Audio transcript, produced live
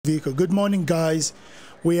Vehicle. Good morning, guys.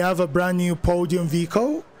 We have a brand new podium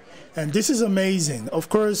vehicle, and this is amazing. Of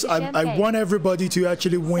course, I want everybody to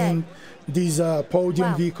actually win this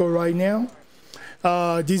podium vehicle right now.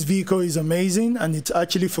 This vehicle is amazing, and it's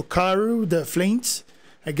actually for Karu, the Flints.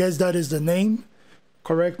 I guess that is the name.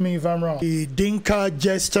 Correct me if I'm wrong. The Dinka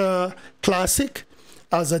Jester Classic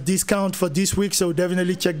as a discount for this week, so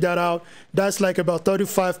definitely check that out. That's like about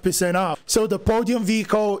 35% off. So the podium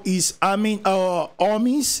vehicle is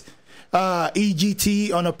Army's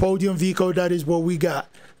EGT on a podium vehicle. That is what we got.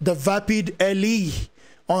 The Vapid LE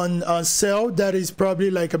on sale, that is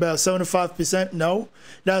probably like about 75%. No,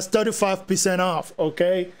 that's 35% off.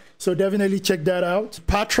 Okay, so definitely check that out.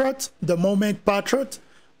 Patriot, the Moment Patriot,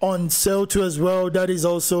 on sale too as well. That is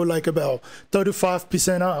also like about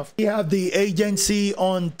 35% off. We have the Agency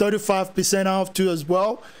on 35% off too as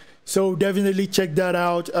well, so definitely check that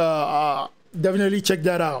out. All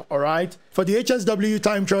right, for the HSW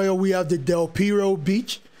time trial, we have the Del Perro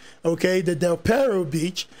Beach. Okay, the Del Perro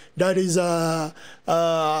Beach, that is the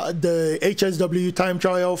HSW time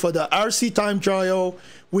trial. For the RC time trial,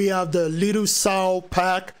 we have the Little Sao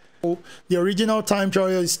Pack. The original time trial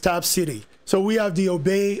is Tap City. So we have the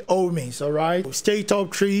Obey Omis, all right? Stay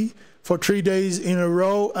top 3 for 3 days in a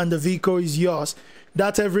row, and the vehicle is yours.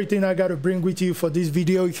 That's everything I got to bring with you for this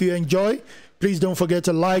video. If you enjoy, please don't forget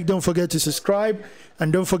to like, don't forget to subscribe,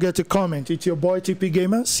 and don't forget to comment. It's your boy TP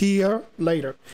Gamer. See you later.